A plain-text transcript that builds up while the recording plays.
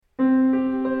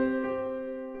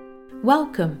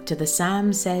Welcome to the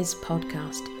Sam Says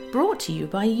podcast, brought to you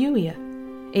by Youier.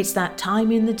 It's that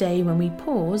time in the day when we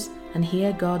pause and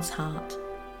hear God's heart.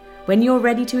 When you're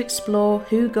ready to explore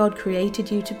who God created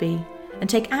you to be and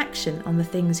take action on the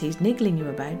things He's niggling you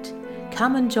about,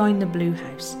 come and join the Blue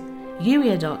House,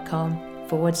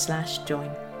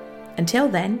 youier.com/join. Until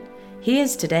then,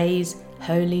 here's today's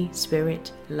Holy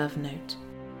Spirit Love Note.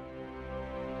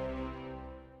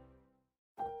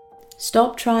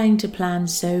 Stop trying to plan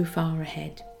so far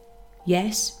ahead.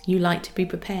 Yes, you like to be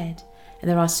prepared, and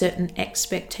there are certain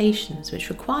expectations which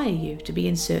require you to be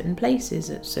in certain places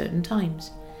at certain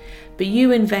times. But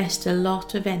you invest a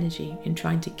lot of energy in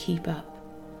trying to keep up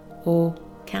or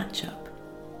catch up.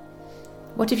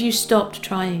 What if you stopped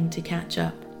trying to catch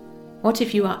up? What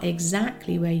if you are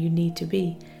exactly where you need to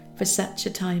be for such a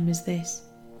time as this?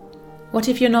 What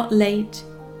if you're not late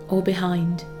or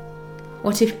behind?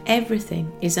 What if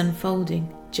everything is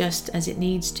unfolding just as it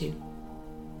needs to?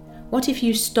 What if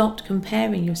you stopped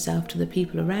comparing yourself to the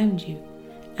people around you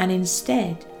and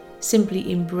instead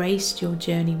simply embraced your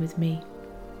journey with me?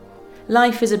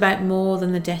 Life is about more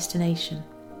than the destination.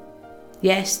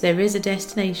 Yes, there is a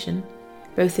destination,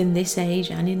 both in this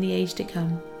age and in the age to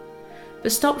come.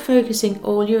 But stop focusing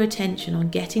all your attention on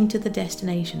getting to the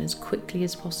destination as quickly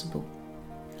as possible.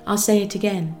 I'll say it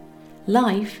again.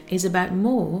 Life is about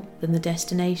more than the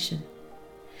destination.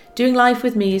 Doing life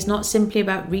with me is not simply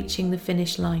about reaching the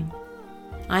finish line.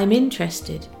 I am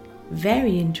interested,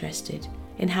 very interested,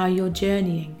 in how you're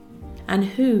journeying and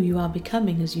who you are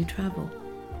becoming as you travel.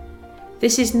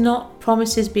 This is not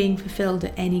promises being fulfilled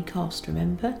at any cost,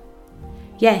 remember?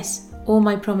 Yes, all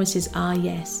my promises are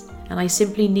yes, and I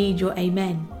simply need your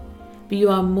amen. But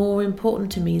you are more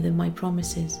important to me than my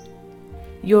promises.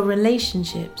 Your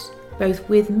relationships, both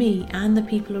with me and the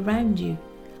people around you,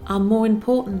 are more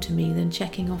important to me than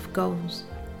checking off goals.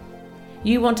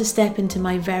 You want to step into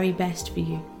my very best for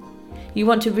you. You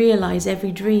want to realize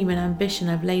every dream and ambition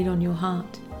I've laid on your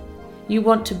heart. You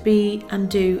want to be and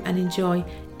do and enjoy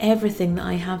everything that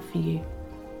I have for you.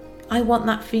 I want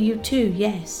that for you too,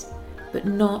 yes, but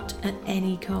not at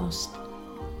any cost.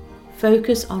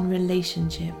 Focus on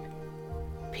relationship.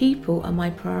 People are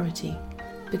my priority,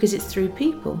 because it's through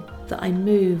people that I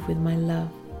move with my love.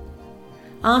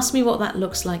 Ask me what that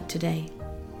looks like today.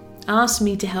 Ask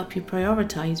me to help you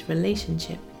prioritize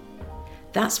relationship.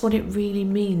 That's what it really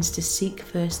means to seek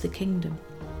first the kingdom,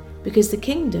 because the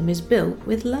kingdom is built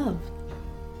with love.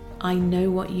 I know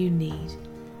what you need,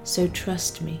 so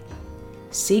trust me.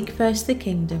 Seek first the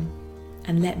kingdom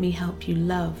and let me help you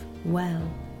love well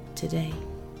today.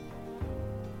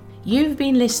 You've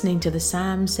been listening to the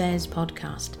Sam Says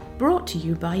podcast, brought to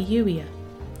you by Youier.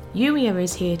 Youier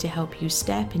is here to help you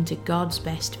step into God's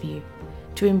best for you,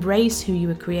 to embrace who you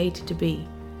were created to be,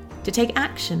 to take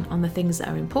action on the things that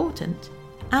are important,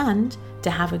 and to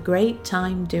have a great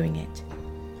time doing it.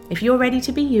 If you're ready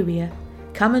to be Youier,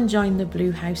 come and join the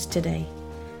Blue House today.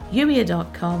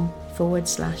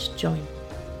 youier.com/join.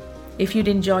 If you'd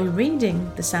enjoy reading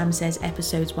the Sam Says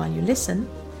episodes while you listen,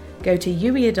 go to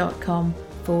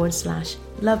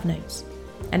youier.com/love notes.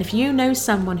 And if you know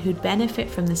someone who'd benefit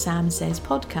from the Sam Says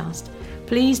podcast,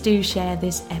 please do share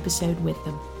this episode with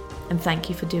them. And thank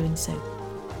you for doing so.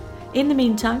 In the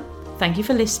meantime, thank you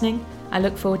for listening. I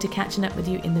look forward to catching up with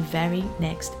you in the very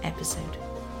next episode.